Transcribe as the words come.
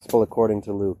Gospel according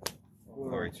to Luke.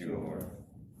 Glory to you, Lord.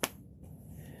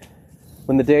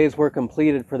 When the days were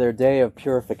completed for their day of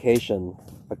purification,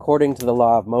 according to the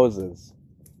law of Moses,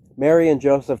 Mary and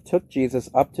Joseph took Jesus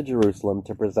up to Jerusalem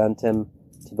to present him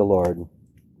to the Lord.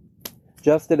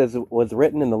 Just as it was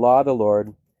written in the law of the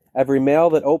Lord, every male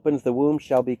that opens the womb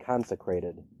shall be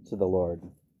consecrated to the Lord,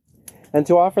 and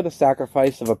to offer the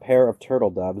sacrifice of a pair of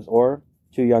turtle doves or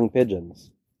 2 young pigeons,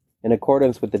 in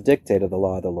accordance with the dictate of the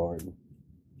law of the Lord.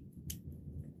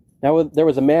 Now there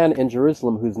was a man in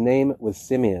Jerusalem whose name was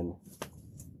Simeon.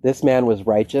 This man was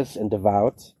righteous and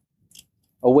devout,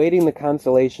 awaiting the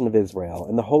consolation of Israel,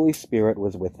 and the Holy Spirit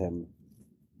was with him.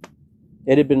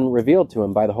 It had been revealed to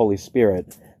him by the Holy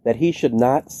Spirit that he should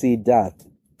not see death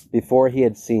before he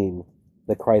had seen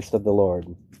the Christ of the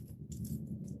Lord.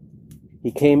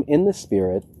 He came in the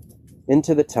Spirit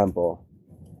into the temple,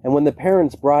 and when the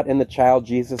parents brought in the child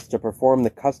Jesus to perform the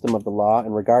custom of the law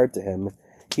in regard to him,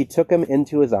 he took him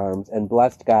into his arms and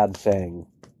blessed God, saying,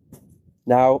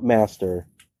 "Now, Master,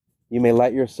 you may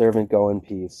let your servant go in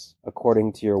peace,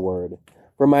 according to your word.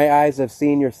 For my eyes have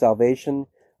seen your salvation,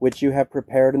 which you have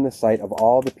prepared in the sight of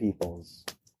all the peoples,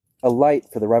 a light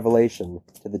for the revelation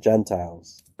to the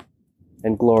Gentiles,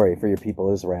 and glory for your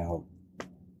people Israel."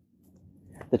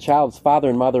 The child's father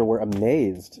and mother were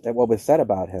amazed at what was said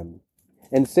about him.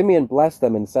 And Simeon blessed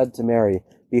them and said to Mary,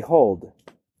 "Behold,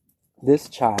 this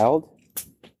child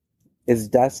is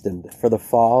destined for the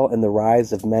fall and the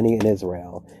rise of many in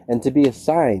Israel, and to be a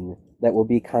sign that will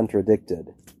be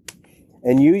contradicted.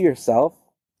 And you yourself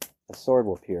a sword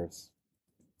will pierce,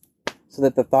 so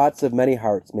that the thoughts of many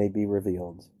hearts may be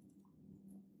revealed."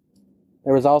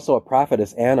 There was also a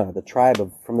prophetess Anna,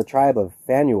 from the tribe of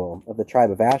Phanuel, of the tribe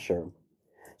of Asher.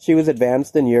 She was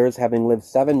advanced in years, having lived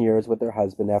 7 years with her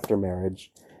husband after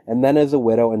marriage, and then as a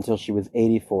widow until she was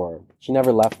 84. She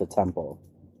never left the temple,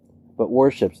 but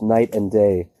worships night and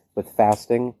day with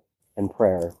fasting and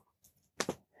prayer.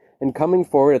 And coming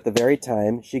forward at the very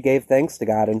time, she gave thanks to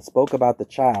God and spoke about the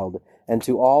child and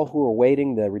to all who were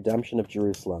waiting the redemption of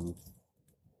Jerusalem.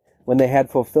 When they had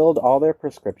fulfilled all their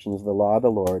prescriptions of the law of the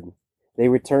Lord, they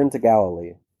returned to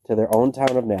Galilee, to their own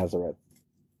town of Nazareth.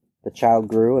 The child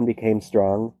grew and became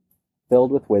strong,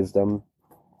 filled with wisdom,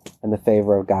 and the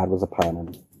favor of God was upon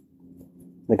him.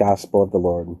 The Gospel of the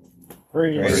Lord.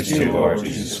 Praise to you, Lord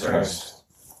Jesus Christ.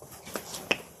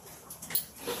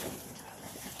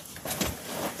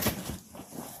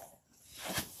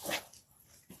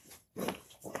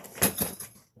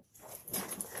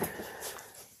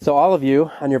 So all of you,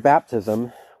 on your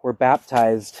baptism, were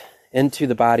baptized into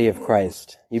the body of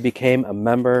Christ. You became a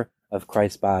member of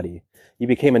Christ's body. You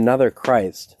became another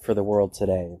Christ for the world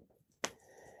today.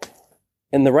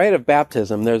 In the rite of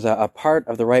baptism, there's a part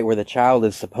of the rite where the child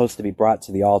is supposed to be brought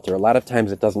to the altar. A lot of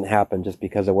times it doesn't happen just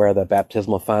because of where the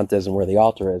baptismal font is and where the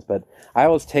altar is, but I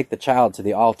always take the child to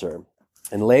the altar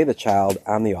and lay the child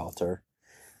on the altar.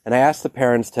 And I ask the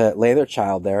parents to lay their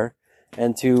child there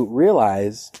and to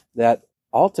realize that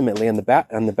ultimately on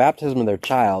the baptism of their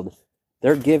child,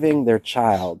 they're giving their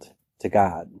child to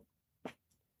God.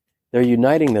 They're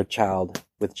uniting their child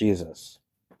with Jesus.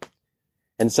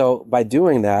 And so by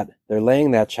doing that, they're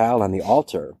laying that child on the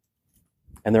altar,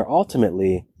 and they're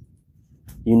ultimately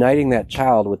uniting that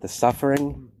child with the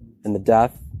suffering and the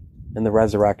death and the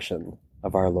resurrection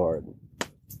of our Lord.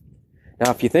 Now,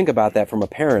 if you think about that from a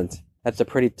parent, that's a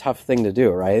pretty tough thing to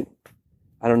do, right?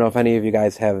 I don't know if any of you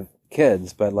guys have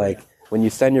kids, but when you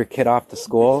send your kid off to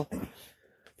school,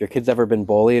 if your kid's ever been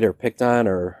bullied or picked on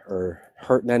or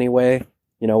hurt in any way,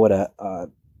 you know what a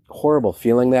horrible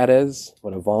feeling that is,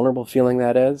 what a vulnerable feeling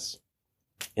that is.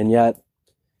 And yet,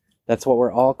 that's what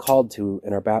we're all called to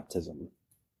in our baptism.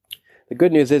 The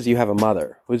good news is you have a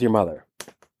mother. Who's your mother?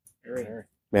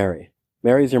 Mary.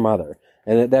 Mary's your mother.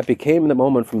 And that became the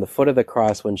moment from the foot of the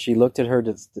cross when she looked at her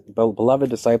beloved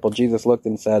disciple. Jesus looked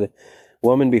and said,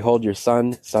 "Woman, behold your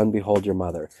son. Son, behold your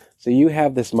mother." So you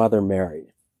have this mother,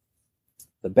 Mary.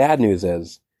 The bad news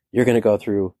is you're going to go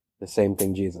through the same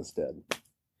thing Jesus did.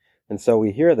 And so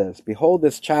we hear this. "Behold,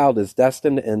 this child is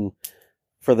destined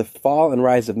for the fall and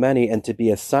rise of many, and to be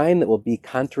a sign that will be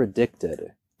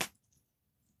contradicted."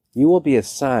 You will be a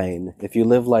sign, if you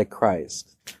live like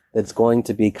Christ, that's going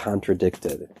to be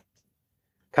contradicted.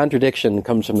 Contradiction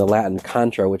comes from the Latin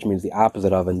contra, which means the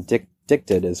opposite of, and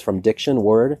dicted is from diction,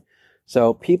 word.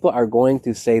 So people are going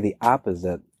to say the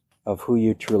opposite of who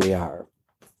you truly are.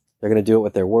 They're going to do it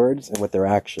with their words and with their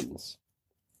actions.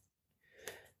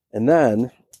 And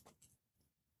then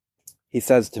he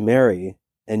says to Mary,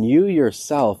 "And you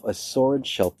yourself a sword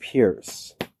shall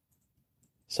pierce."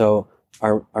 So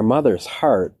our mother's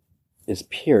heart is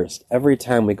pierced every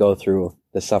time we go through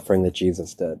the suffering that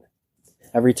Jesus did.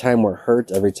 Every time we're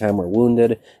hurt, every time we're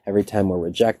wounded, every time we're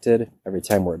rejected, every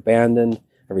time we're abandoned,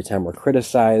 every time we're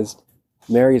criticized,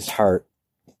 Mary's heart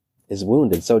is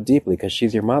wounded so deeply because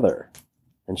she's your mother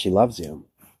and she loves you.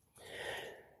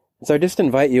 So I just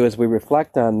invite you, as we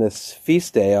reflect on this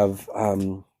feast day of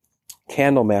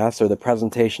Candlemas, or the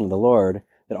presentation of the Lord,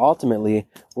 that ultimately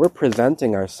we're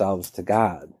presenting ourselves to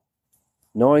God,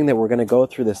 knowing that we're going to go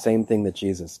through the same thing that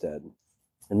Jesus did.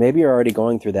 And maybe you're already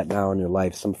going through that now in your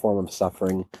life, some form of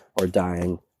suffering or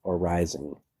dying or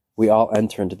rising. We all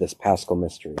enter into this Paschal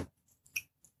mystery.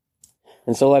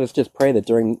 And so let us just pray that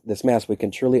during this Mass we can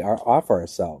truly offer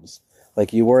ourselves,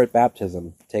 like you were at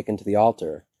baptism, taken to the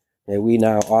altar. May we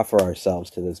now offer ourselves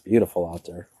to this beautiful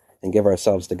altar and give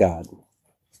ourselves to God.